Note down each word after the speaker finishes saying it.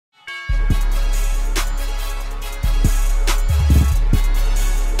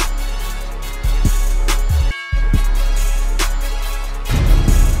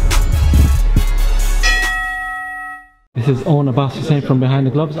This is Oun Abbas Hussain from Behind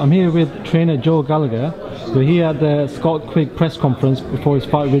the Gloves. I'm here with trainer Joe Gallagher. We're here at the Scott Quigg press conference before his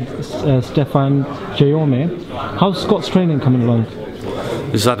fight with Stephane Jamoye. How's Scott's training coming along?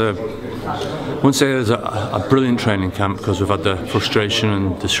 He's had I wouldn't say it's a brilliant training camp, because we've had the frustration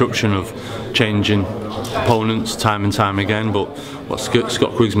and disruption of changing opponents time and time again, but what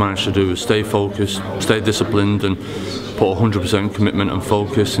Scott Quigg's managed to do is stay focused, stay disciplined, and put 100% commitment and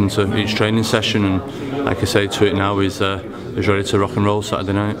focus into each training session. And like I say to it now, he's ready to rock and roll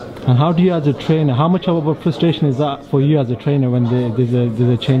Saturday night. And how do you, as a trainer, how much of a frustration is that for you as a trainer when there's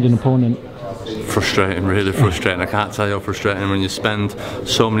a change in opponent? Frustrating, really frustrating. I can't tell you how frustrating when you spend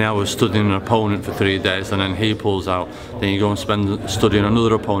so many hours studying an opponent for 3 days and then he pulls out, then you go and spend studying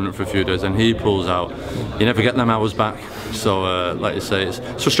another opponent for a few days and he pulls out. You never get them hours back. So like you say, it's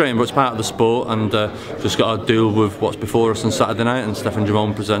frustrating, but it's part of the sport, and just got to deal with what's before us on Saturday night. And Stephane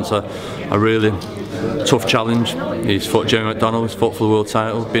Jamoye presents a really tough challenge. He's fought Jeremy McDonald, he's fought for the world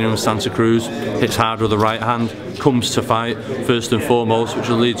title, been in Santa Cruz, hits hard with the right hand, comes to fight first and foremost, which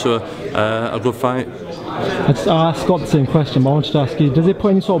will lead to a good fight. I asked Scott the same question, but I wanted to ask you, does it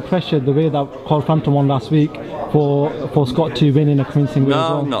put any sort of pressure the way that Carl Frampton won last week for Scott to win in a convincing way?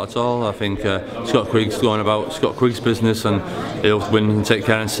 No, not at all. I think Scott Quigg's going about Scott Quigg's business, and he'll win and take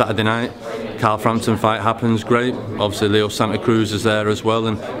care on Saturday night. Carl Frampton fight happens, great. Obviously Leo Santa Cruz is there as well,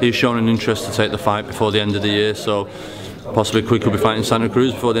 and he's shown an interest to take the fight before the end of the year, so possibly Quigg could be fighting Santa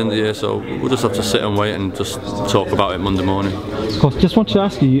Cruz before the end of the year, so we'll just have to sit and wait and just talk about it Monday morning. Of course, just wanted to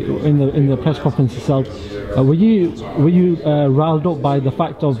ask you, in the press conference itself, were you riled up by the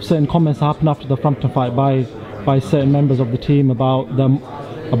fact of certain comments that happened after the Frampton fight by certain members of the team about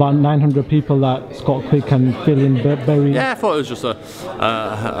 900 people that Scott Quigg can fill in very? Yeah, I thought it was just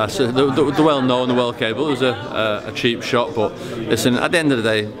the well-known, the well-capable. It was a cheap shot, but listen, at the end of the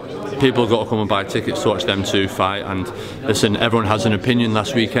day, people have got to come and buy tickets to watch them two fight, and listen, everyone has an opinion.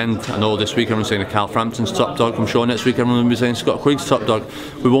 Last weekend, I know this week everyone's saying Carl Frampton's top dog. I'm sure next week everyone will be saying Scott Quigg's top dog.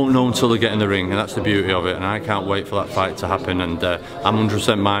 We won't know until they get in the ring, and that's the beauty of it, and I can't wait for that fight to happen, and I'm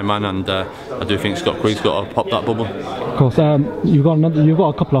 100% my man, and I do think Scott Quigg's got to pop that bubble. Of course, you've got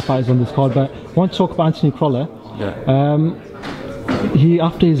a couple of fights on this card, but I want to talk about Anthony Crolla. Yeah.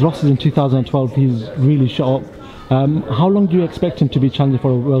 After his losses in 2012, he's really shot up. How long do you expect him to be challenging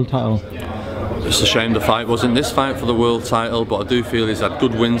for a world title? It's a shame the fight wasn't this fight for the world title, but I do feel he's had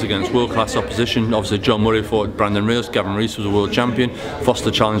good wins against world-class opposition. Obviously John Murray fought Brandon Rios, Gavin Rees was a world champion,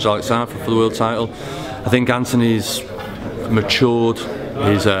 Foster challenged Alex Arthur for the world title. I think Anthony's matured,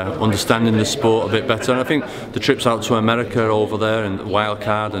 he's understanding the sport a bit better, and I think the trips out to America over there and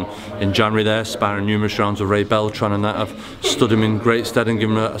Wildcard and in January there, sparring numerous rounds with Ray Beltran and that, have stood him in great stead and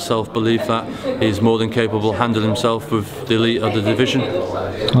given him a self-belief that he's more than capable of handling himself with the elite of the division.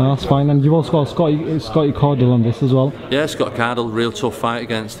 Oh, that's fine, and you've also got Scotty Cardle on this as well. Yeah, Scott Cardle, real tough fight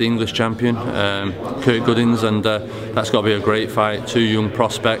against the English champion, Kurt Goodings, and that's got to be a great fight. Two young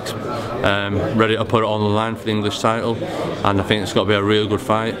prospects ready to put it on the line for the English title, and I think it's got to be a real good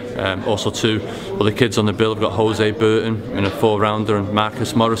fight. Also two other kids on the bill. We've got Jose Burton in a 4-rounder and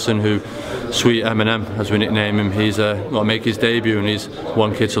Marcus Morrison, who, Sweet M&M as we nickname him, he's got to make his debut, and he's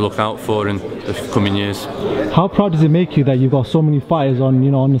one kid to look out for in the coming years. How proud does it make you that you've got so many fighters on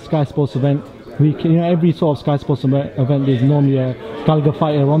the Sky Sports event week? Every sort of Sky Sports event there's normally a Gallagher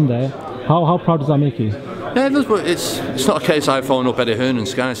fighter on there. How proud does that make you? Yeah, it does, but it's not a case I phone up Eddie Hearn and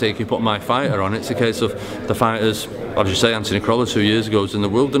Sky and say, can you put my fighter on? It's a case of the fighters, as you say, Anthony Crolla 2 years ago was in the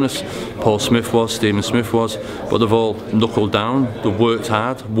wilderness, Paul Smith was, Stephen Smith was, but they've all knuckled down, they've worked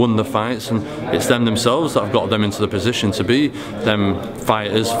hard, won the fights, and it's them themselves that have got them into the position to be them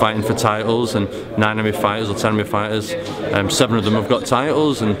fighters fighting for titles, and 9 of my fighters or 10 of my fighters, 7 of them have got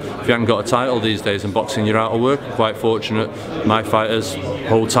titles, and if you haven't got a title these days in boxing, you're out of work. Quite fortunate, my fighters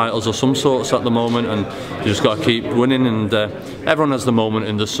hold titles of some sorts at the moment, and you just got to keep winning, and everyone has the moment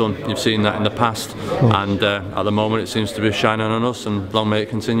in the sun. You've seen that in the past, and at the moment it seems to be shining on us, and long may it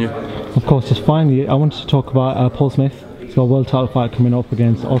continue. Of course, just finally, I wanted to talk about Paul Smith. He's got a world title fight coming up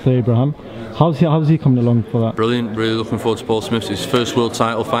against Arthur Abraham. How's he coming along for that? Brilliant, really looking forward to Paul Smith's his first world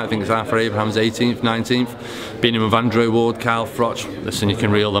title fight. I think it's Arthur Abraham's 18th, 19th. Beating him with Andre Ward, Carl Froch. Listen, you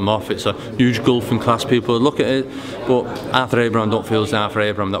can reel them off. It's a huge gulf in class. People look at it, but Arthur Abraham don't feel it's the Arthur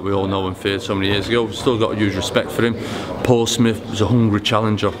Abraham that we all know and feared so many years ago. We've still got a huge respect for him. Paul Smith is a hungry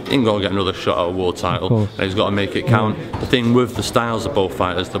challenger. He ain't got to get another shot at a world title, and he's got to make it count. The thing with the styles of both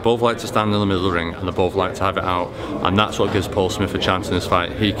fighters, they both like to stand in the middle of the ring, and they both like to have it out, and that's what gives Paul Smith a chance in this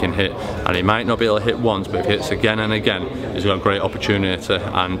fight. He can hit, and he might not be able to hit once, but if he hits again and again, he's got a great opportunity.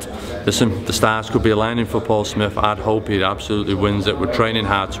 And listen, the stars could be aligning for Paul Smith. I'd hope he absolutely wins it. We're training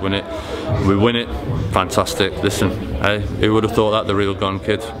hard to win it. We win it, fantastic. Listen, hey, who would have thought that, the real Gone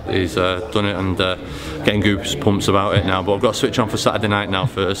Kid? He's done it, and getting goosebumps about it now. But I've got to switch on for Saturday night now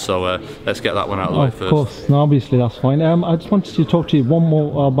first, so let's get that one out of the way first. Of course, no, obviously that's fine. I just wanted to talk to you one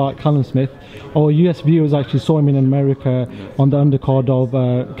more about Callum Smith. Our US viewers actually saw him in America on the undercard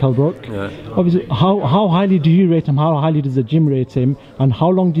of Kell Brook. Yeah. Obviously, how highly do you rate him? How highly does the gym rate him? And how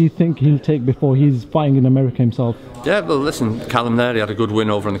long do you think he'll take before he's fighting in America himself? Yeah, well, listen, Callum there, he had a good win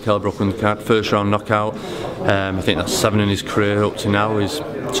over on the Kell Brook undercard, first round knockout. I think that's 7 in his career up to now. He's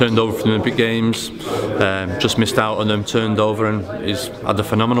turned over from the Olympic Games, just missed out on them, turned over, and he's had a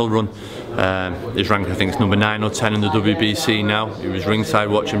phenomenal run. His rank, I think, is number 9 or 10 in the WBC now. He was ringside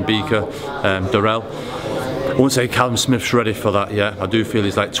watching Beaker, Durrell. I won't say Callum Smith's ready for that yet. I do feel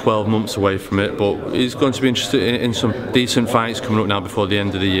he's like 12 months away from it, but he's going to be interested in some decent fights coming up now before the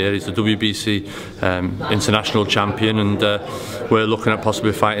end of the year. He's the WBC international champion, and we're looking at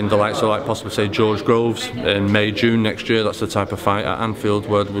possibly fighting the likes of, like, possibly say George Groves in May, June next year. That's the type of fight at Anfield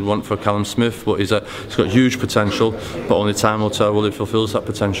where we'd want for Callum Smith, but he's got huge potential, but only time will tell whether he fulfills that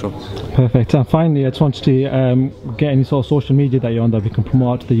potential. Perfect. And finally, I just wanted to get any sort of social media that you're on that we can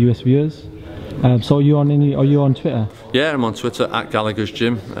promote to the US viewers. So are you on Twitter? Yeah, I'm on Twitter at Gallagher's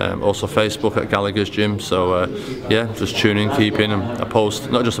Gym, also Facebook at Gallagher's Gym. So yeah, just tune in, keep in, and I post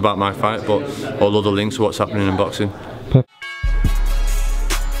not just about my fight, but all other links to what's happening in boxing.